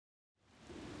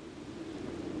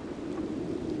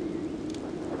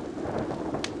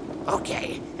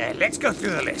Okay, let's go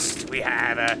through the list. We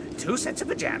have 2 sets of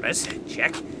pajamas,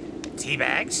 check. Tea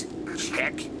bags,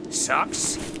 check.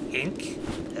 Socks, ink,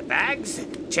 the bags,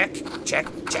 check.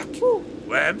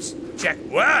 Worms, check.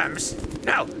 Worms?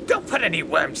 No, don't put any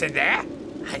worms in there.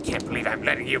 I can't believe I'm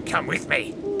letting you come with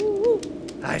me.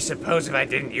 I suppose if I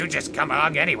didn't, you'd just come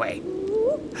along anyway.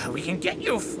 We can get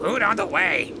you food on the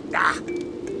way.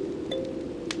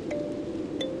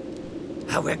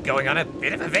 We're going on a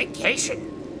bit of a vacation.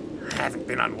 I haven't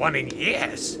been on one in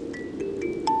years.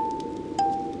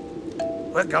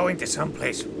 We're going to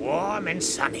someplace warm and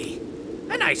sunny.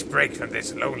 A nice break from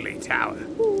this lonely tower.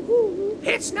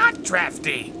 It's not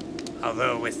drafty.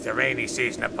 Although with the rainy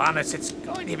season upon us, it's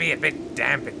going to be a bit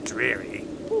damp and dreary.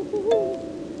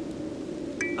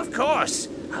 Of course,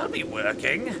 I'll be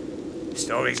working.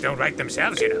 Stories don't write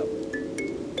themselves, you know.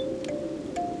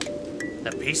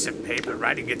 A piece of paper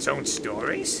writing its own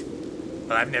stories?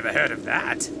 Well, I've never heard of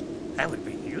that. That would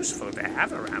be useful to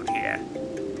have around here.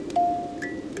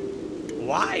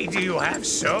 Why do you have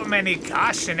so many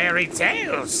cautionary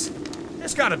tales?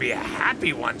 There's gotta be a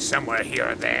happy one somewhere here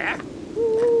or there.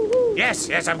 Yes,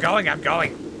 I'm going.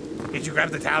 Did you grab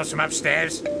the towels from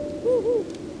upstairs?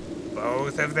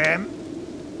 Both of them?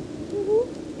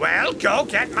 Well, go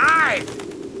get mine!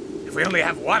 If we only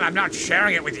have one, I'm not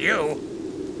sharing it with you.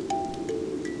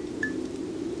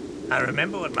 I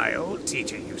remember what my old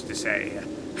teacher used to say.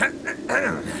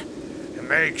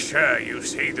 Make sure you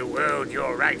see the world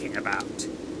you're writing about.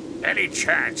 Any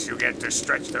chance you get to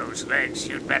stretch those legs,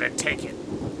 you'd better take it.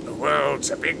 The world's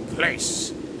a big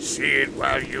place. See it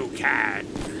while you can.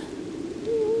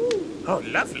 Oh,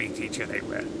 lovely teacher they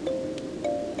were.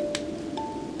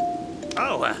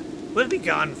 We'll be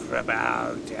gone for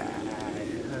about,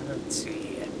 let's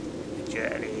see, the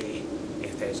journey.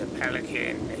 If there's a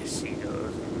pelican,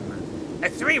 seagulls,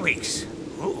 3 weeks.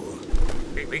 Ooh,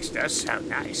 3 weeks does sound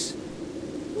nice.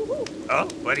 Oh,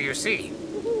 what do you see?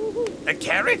 The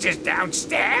carriage is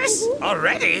downstairs?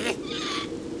 Already?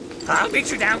 I'll meet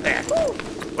you down there.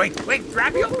 Wait,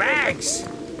 grab your bags.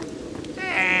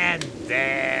 And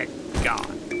they're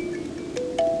gone.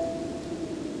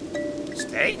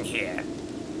 Staying here?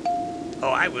 Oh,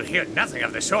 I will hear nothing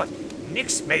of the sort.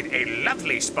 Nick's made a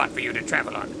lovely spot for you to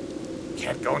travel on.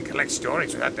 Can't go and collect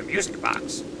stories without the music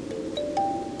box.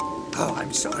 Oh,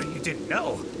 I'm sorry you didn't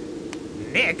know.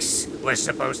 Nix was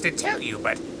supposed to tell you,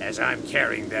 but as I'm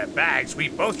carrying their bags, we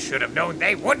both should have known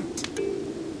they wouldn't.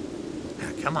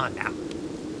 Come on now.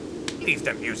 Leave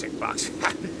the music box.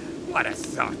 What a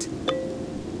thought.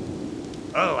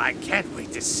 Oh, I can't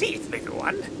wait to see it, little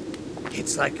one.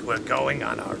 It's like we're going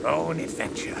on our own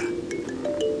adventure.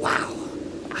 Wow,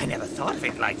 I never thought of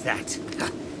it like that.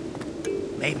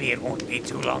 Maybe it won't be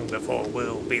too long before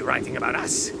we'll be writing about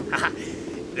us.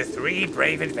 The 3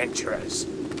 brave adventurers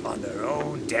on their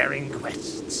own daring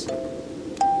quests.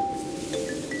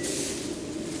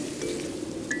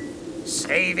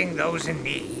 Saving those in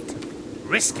need,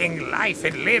 risking life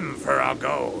and limb for our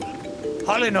goal.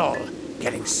 All in all,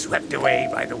 getting swept away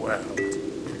by the world.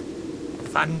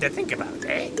 Fun to think about,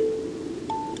 eh?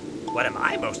 What am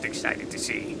I most excited to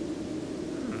see?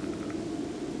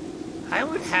 I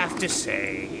would have to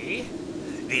say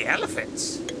the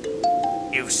elephants.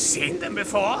 You've seen them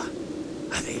before?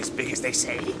 Are they as big as they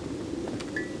say?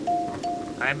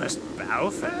 I must bow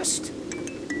first?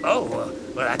 Oh,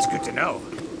 well, that's good to know.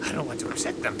 I don't want to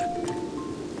upset them.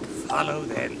 Follow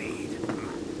their lead.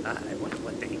 I wonder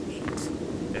what they eat.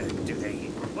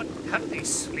 How do they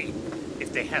sleep?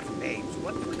 If they have names,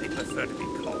 what would they prefer to be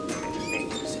called by their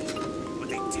names? Would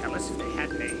they tell us if they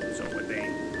had names, or would they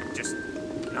just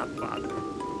not bother?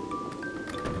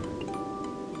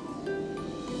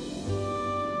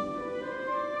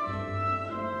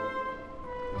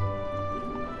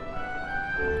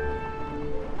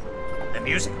 The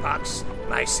music box,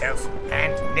 myself,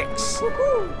 and Nix.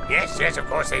 Yes, of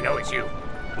course they know it's you.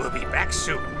 We'll be back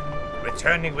soon,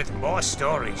 returning with more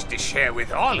stories to share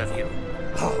with all of you.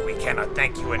 Oh, we cannot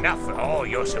thank you enough for all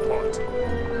your support.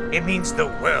 It means the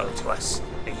world to us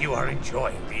that you are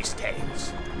enjoying these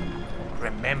tales.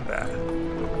 Remember,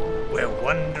 where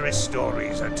wondrous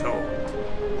stories are told,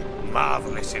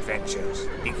 marvelous adventures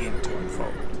begin to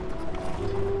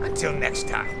unfold. Until next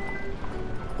time.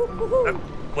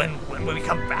 When we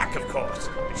come back, of course.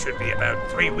 It should be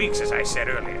about 3 weeks, as I said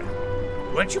earlier.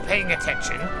 Weren't you paying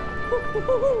attention?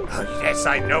 Oh, yes,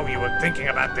 I know you were thinking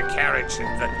about the carriage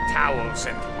and the towels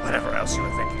and whatever else you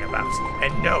were thinking about.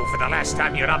 And no, for the last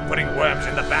time, you're not putting worms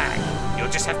in the bag. You'll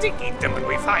just have to eat them when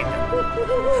we find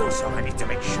them. So I need to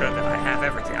make sure that I have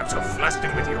everything. I'm so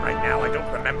flustered with you right now, I don't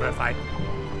remember if I...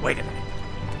 Wait a minute.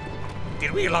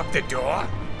 Did we lock the door?